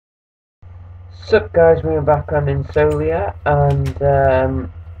Sup guys, we're back on Insolia, and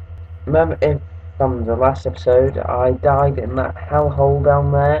remember from the last episode I died in that hellhole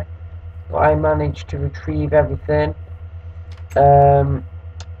down there, but I managed to retrieve everything. But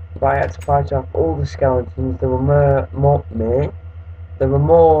I had to fight off all the skeletons. There were there were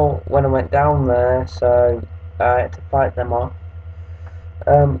more when I went down there, so I had to fight them off.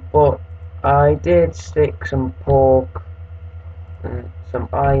 But I did stick some pork and some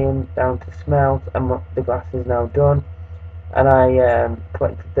iron down to smelt, and the glass is now done. And I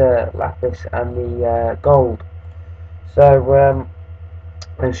collected the lapis and the gold. So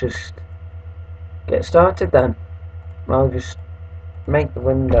let's just get started then. I'll just make the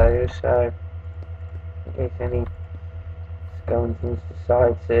windows so in case any skeletons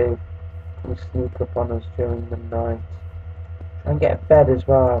decide to come sneak up on us during the night. Try and get a bed as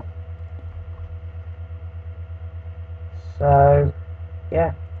well. So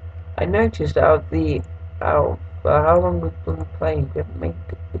yeah, I noticed how long we've been playing, we haven't made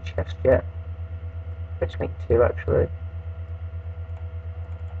the chest yet. Let's make two actually.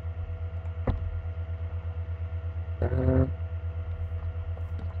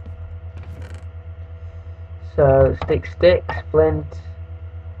 So sticks, flint,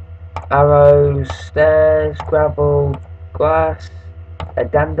 arrows, stairs, gravel, glass, a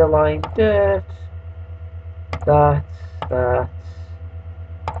dandelion, dirt, that.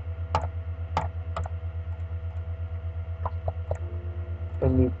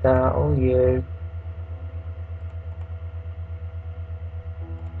 Don't need that, or you.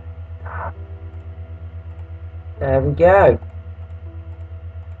 There we go.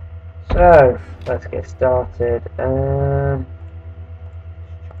 So let's get started. That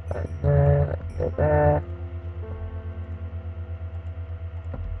in there, go there.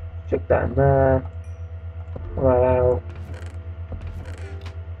 Stick that in there. Right out.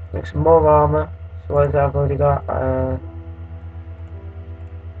 Make some more armor. So what is that I've already got?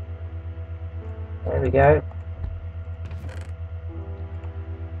 There we go.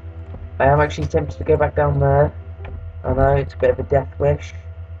 I am actually tempted to go back down there. I know it's a bit of a death wish,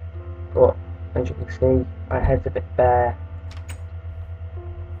 but as you can see, my head's a bit bare,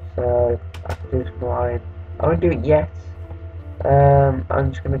 so I have to do some more iron. I won't do it yet.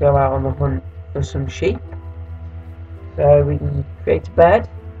 I'm just going to go out on the hunt for some sheep, so we can create a bed.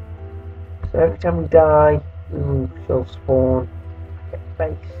 So every time we die, we shall spawn a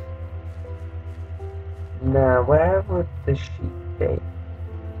base. Now, where would the sheep be?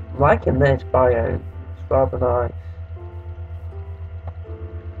 I'm liking this biome, it's rather nice.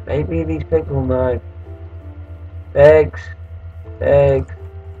 Maybe these pigs will know. Pigs! Pigs!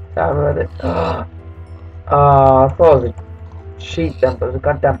 Damn it. Oh, I thought it was a sheep then, but it was a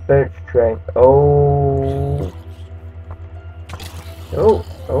goddamn birch tree. Oh!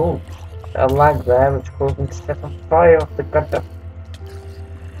 Oh! A lag there which caused me to set on fire off the goddamn.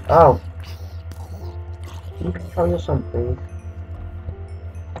 Oh! Can you control your son, please?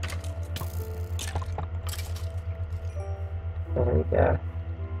 There we go.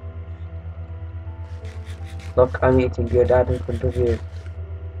 Look, I'm eating your dad in front of you.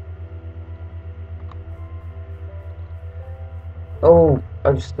 Oh,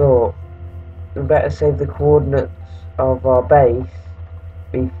 I just thought we better save the coordinates of our base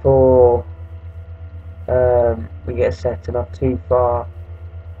before we get set and not too far,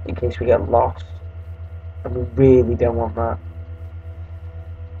 in case we get lost, and we really don't want that.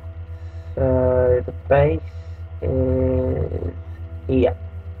 So the base is here.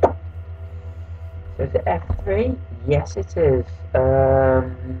 So is it F3? Yes it is.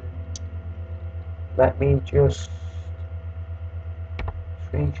 Let me just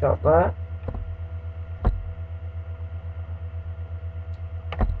screenshot that.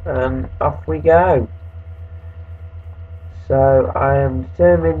 And off we go. So I am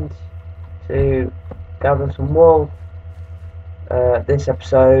determined to gather some wool this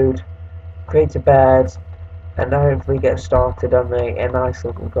episode, create a bed, and hopefully get started on a nice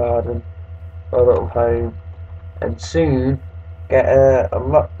little garden, a little home, and soon get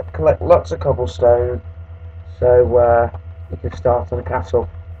collect lots of cobblestone, so we can start on a castle.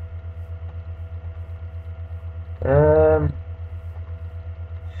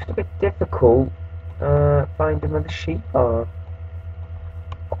 It's a bit difficult finding where the sheep are.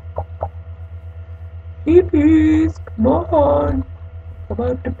 Sheepies, come on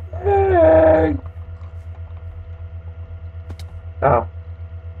to play. Oh.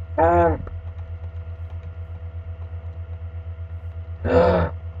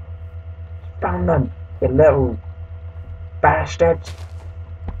 Found them, you little bastards.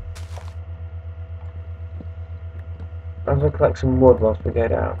 I'm gonna collect some wood whilst we go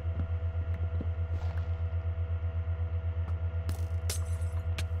down.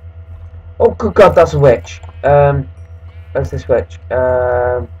 Oh, good God, that's a witch. Where's this witch? May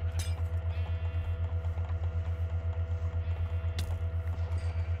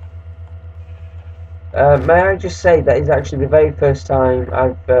I just say that is actually the very first time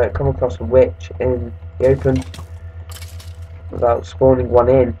I've come across a witch in the open without spawning one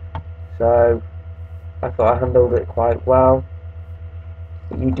in. So I thought I handled it quite well.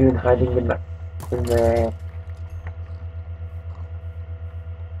 What are you doing hiding in there?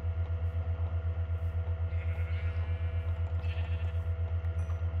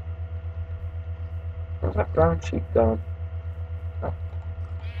 Where's that brown sheep gone? Oh.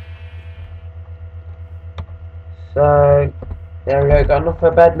 So there we go. Got enough for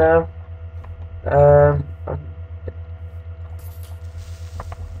a bed now. I'm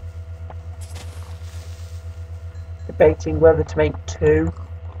debating whether to make two.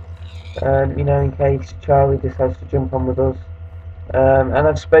 You know, in case Charlie decides to jump on with us. And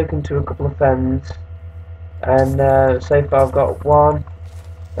I've spoken to a couple of friends, and so far I've got one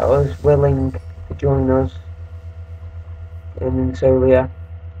that was willing to join us in Insolia,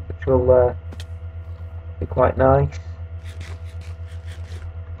 which will be quite nice.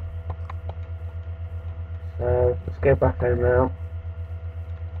 So let's go back home now.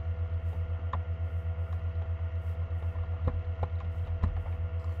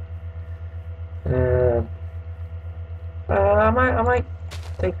 I might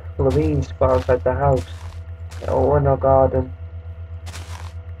take a couple of these to put outside the house or in our garden.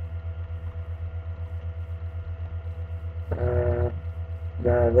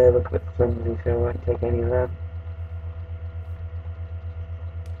 No, they look a bit flimsy, so I won't take any of them.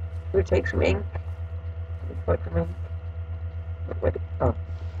 Should we take some ink? Like some ink? Wait, oh.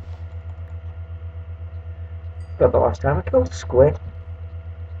 Got the last time I killed a squid.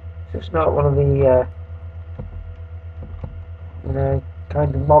 It's just not one of the, you know,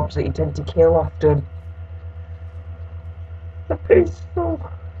 kind of mobs that you tend to kill often. The peaceful.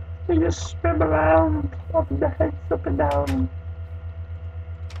 They just swim around, bobbing their heads up and down.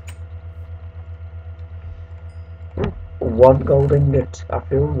 One gold ingot. I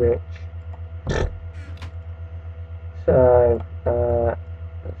feel rich. So, oh,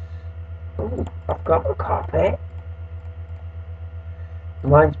 I've got a carpet.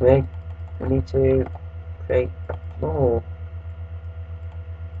 Reminds me, we need to create a floor.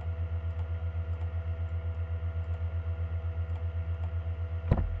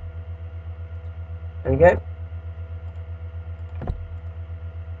 There we go.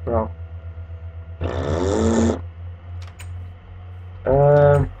 Wrong.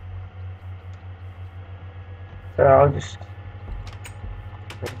 So I'll just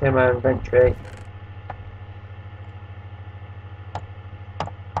maintain my inventory.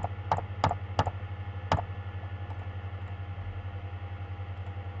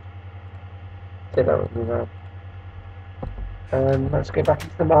 So that would be that. Let's go back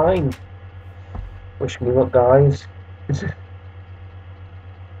into the mine. Wish me luck, guys.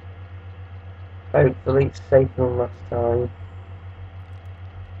 Hopefully it's safer than last time.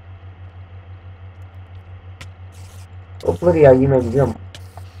 Oh bloody hell, you made me jump.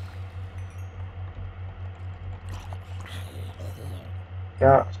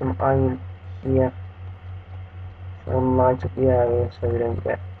 Got some iron here. So I'll light up the area so we don't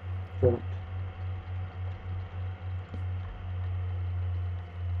get jumped.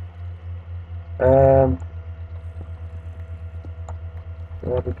 There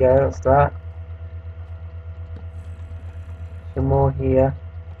we go, that's that. Some more here.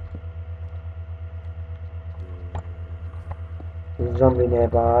 There's a zombie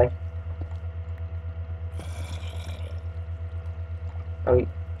nearby. Oh, you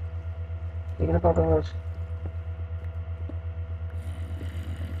gonna bother us?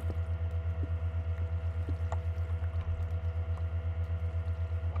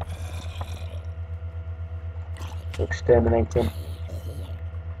 Exterminate him.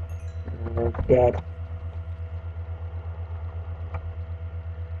 And they're dead.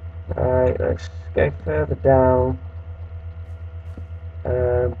 Alright, let's go further down.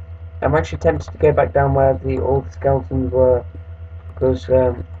 I'm actually tempted to go back down where all the skeletons were, because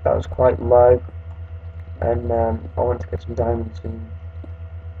that was quite low, and I want to get some diamonds soon.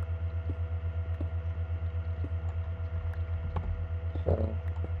 So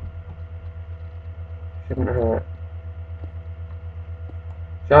shouldn't hurt.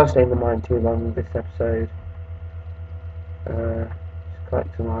 Shan't stay in the mine too long this episode. Just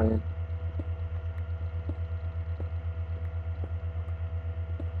collect some iron.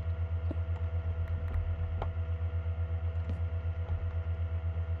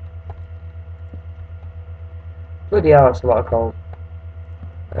 Bloody hell, that's a lot of coal.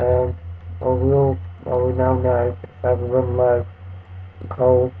 Well, we now know if I ever run low on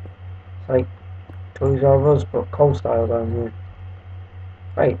coal, it's like Toys R Us, but coal style down here.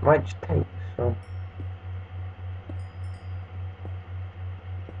 Wait, might just take some.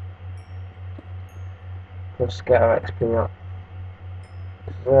 Plus get our XP up.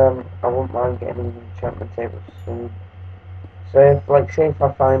 I wouldn't mind getting an enchantment table soon. So if, like, say if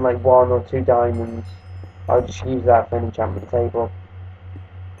I find like 1 or 2 diamonds, I'll just use that for an enchantment table.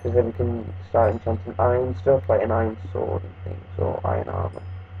 Because then we can start enchanting iron stuff, like an iron sword and things, or iron armor.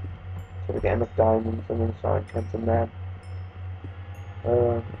 So we get enough diamonds and then start enchanting them.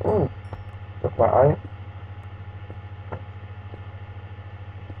 Oh, look like iron.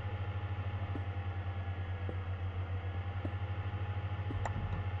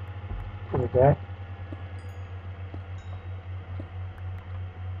 Here we go.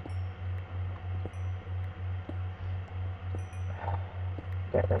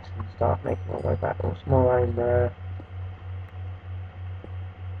 Get this and start making our way back. Oh, small iron there.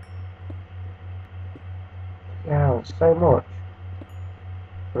 Yeah, so much.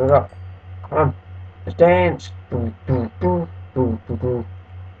 What we got? Come on, let's dance. Boom, boom, boom, boom, boom, boom.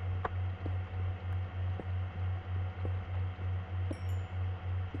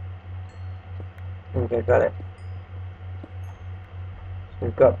 There we go, got it. So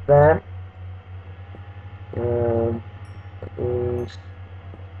we've got them. These.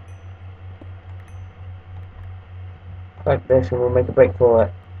 Like this, and we'll make a break for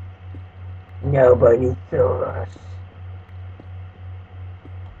it. Nobody saw us.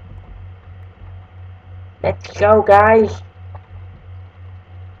 Let's go, guys.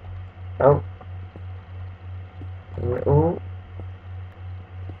 Oh. Ooh.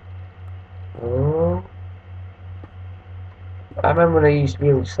 Ooh. I remember when I used to be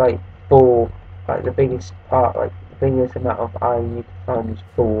able to, like, 4. Like, the biggest part, like, the biggest amount of iron you can find is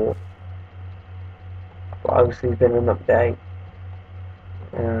 4. But obviously there's been an update.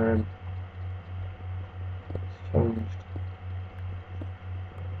 It's changed.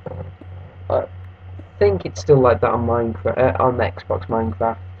 I think it's still like that on Minecraft, on the Xbox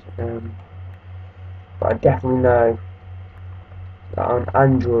Minecraft. But I definitely know that on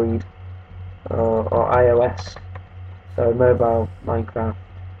Android or iOS, so mobile Minecraft,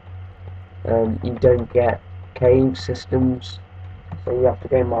 you don't get cave systems, so you have to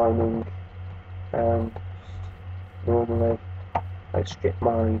go mining normally, like strip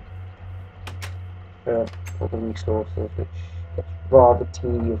mine for all the resources, which gets rather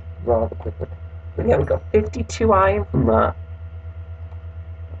tedious rather quickly. But yeah, we got 52 iron from that.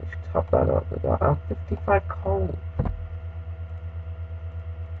 We should top that up. We got 55 coal.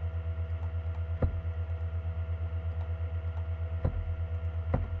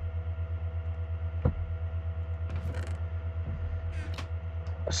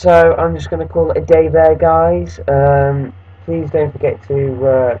 So I'm just going to call it a day there, guys. Please don't forget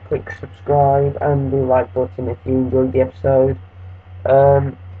to click subscribe and the like button if you enjoyed the episode.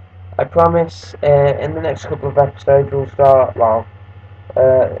 I promise in the next couple of episodes we'll start, well,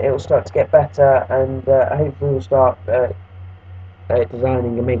 it'll start to get better, and hopefully we'll start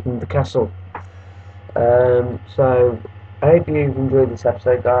designing and making the castle. So I hope you've enjoyed this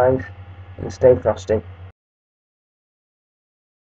episode, guys, and stay frosty.